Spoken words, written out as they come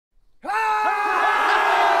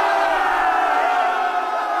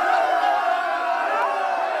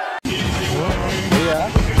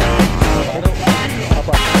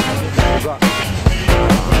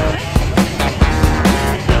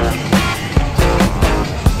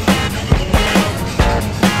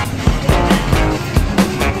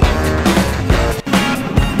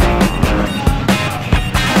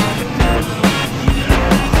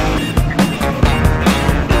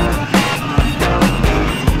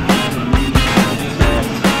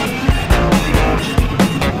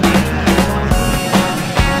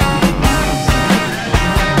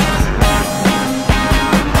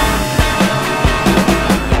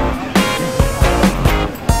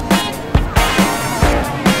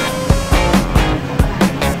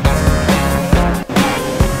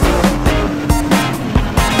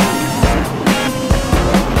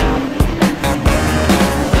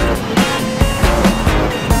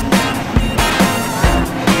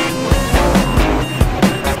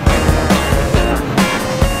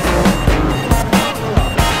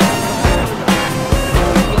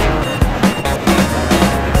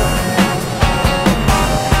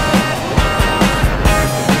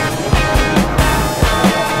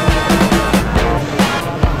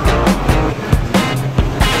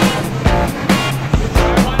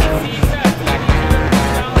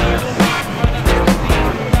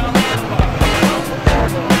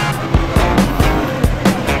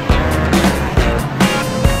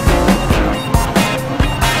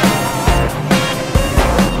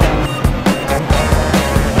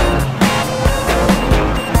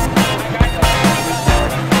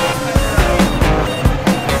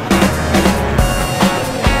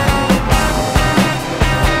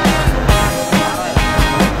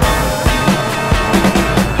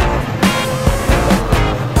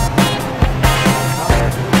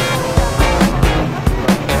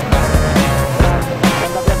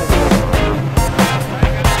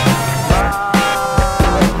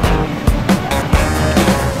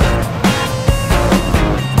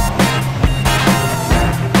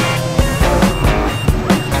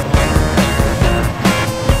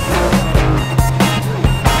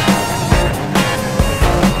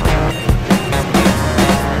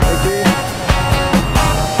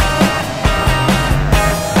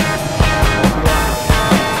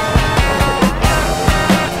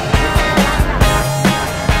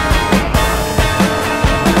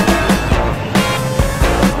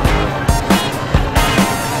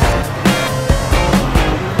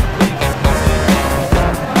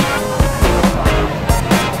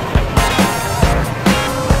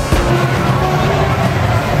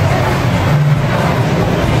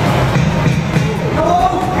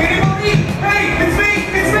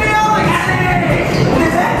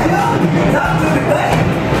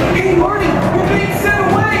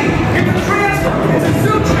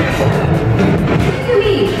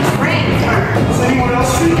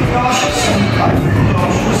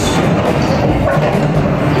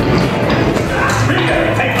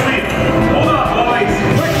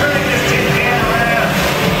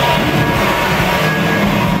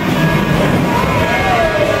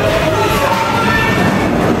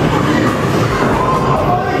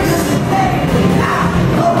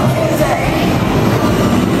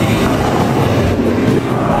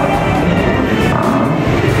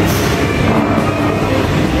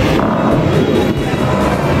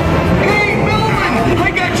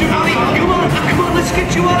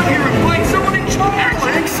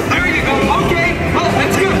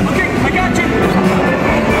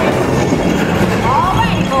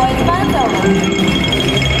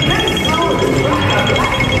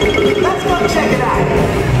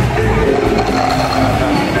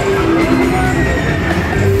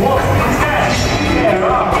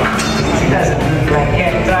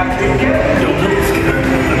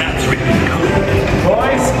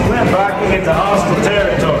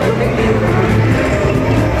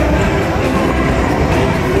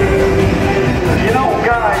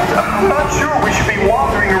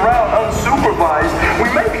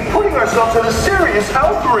serious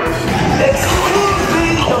health risk. Excuse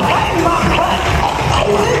me, you're right in my butt.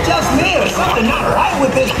 Is it just me or something not right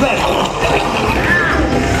with this place?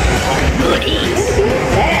 Goodies.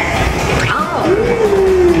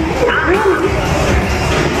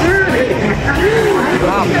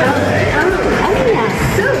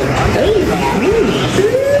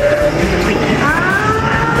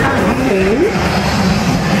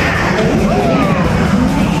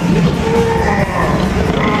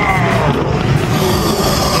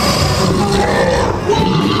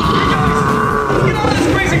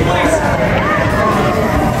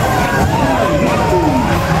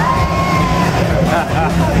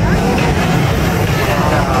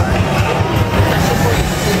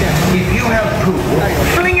 If you have poop,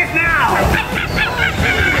 fling it now!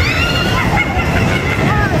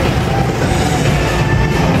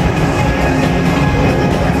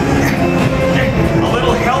 A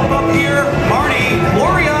little help up here? Marty,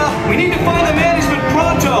 Gloria, we need to find the management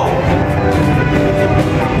pronto!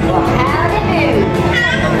 Well, howdy do.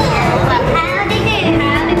 Well, howdy do,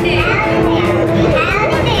 howdy do.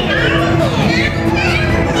 Howdy do.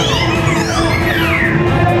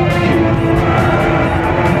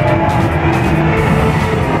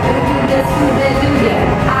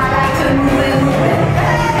 I like to move it.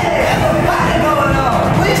 Hey, everybody going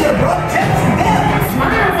on? Where's your broke tips and bills?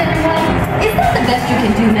 Smiles, everyone. Is that the best you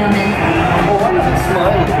can do, Melman? Oh, I'm not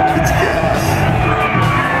smiling. It's gas.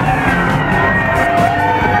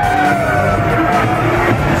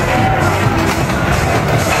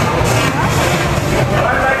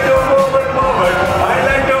 I like to move it, move it. I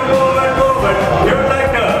like to move it, move it. You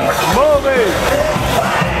like to move it.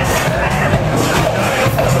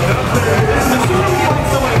 The sooner we find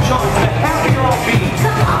someone in charge, the happier I'll be.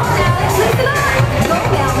 Come on, Alex, listen up. Go,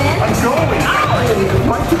 Melman. I'm going.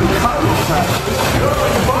 Right to the chiropractor.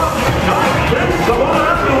 Come on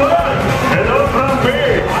afterward. Hello from me.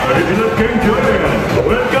 This is King Julian.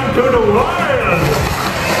 Welcome to the wild.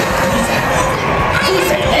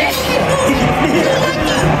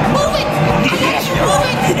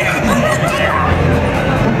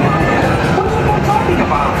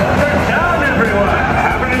 Turn down, everyone. I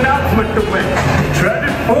have an announcement to make. Tread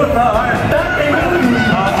it forth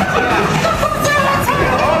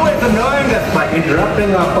always annoying us by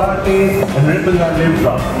interrupting our parties and ripping our limbs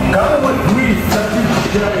off. Come with me, such a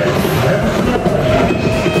giant.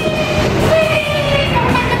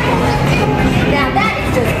 Now that is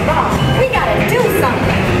just wrong. We gotta do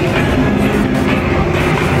something.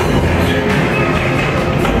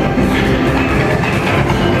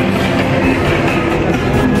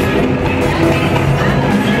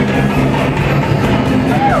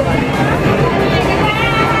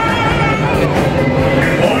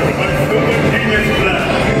 On my super genius plan,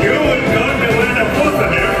 you will come to win a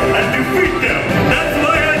positive and defeat them. That's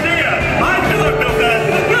my idea. I thought of that.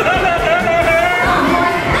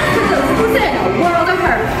 Who's in a world of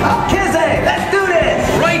hurt? Oh, Kizzy, let's do this.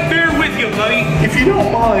 Right there with you, buddy. If you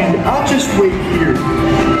don't mind, I'll just wait here.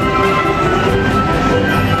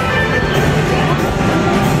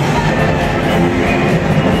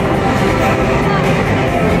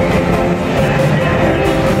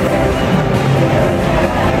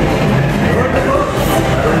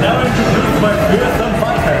 Now introduce my fearsome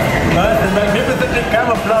fighter, the magnificently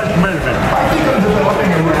camouflaged Melvin. I think I'm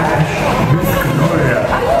developing a rash. Miss Gloria,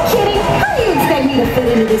 Are you kidding? How do you expect me to fit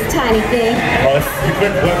into this tiny thing? our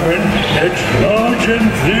secret weapon, explosion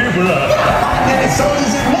zebra. And so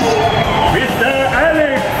does it me. Mr.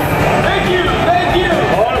 Alex. Thank you, thank you.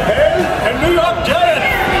 All hail and New York Giants.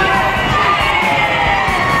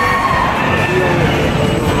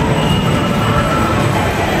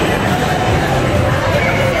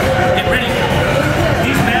 Get ready.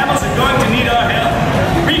 These mammals are going to need our help.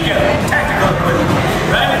 Rika, tactical equipment.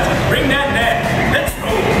 Rabbit, bring that net. Let's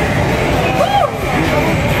roll.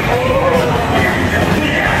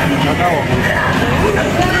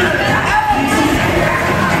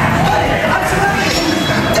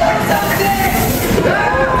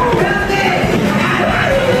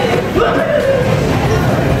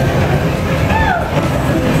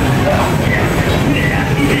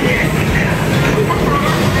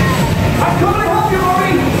 I'm coming to help you,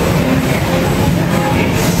 Rory.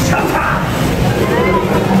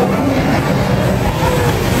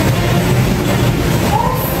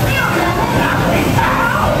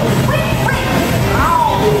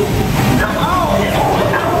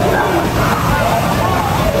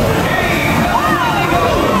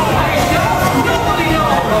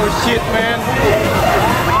 Shit, man.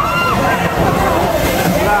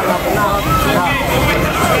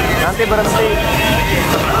 Nanti berhenti.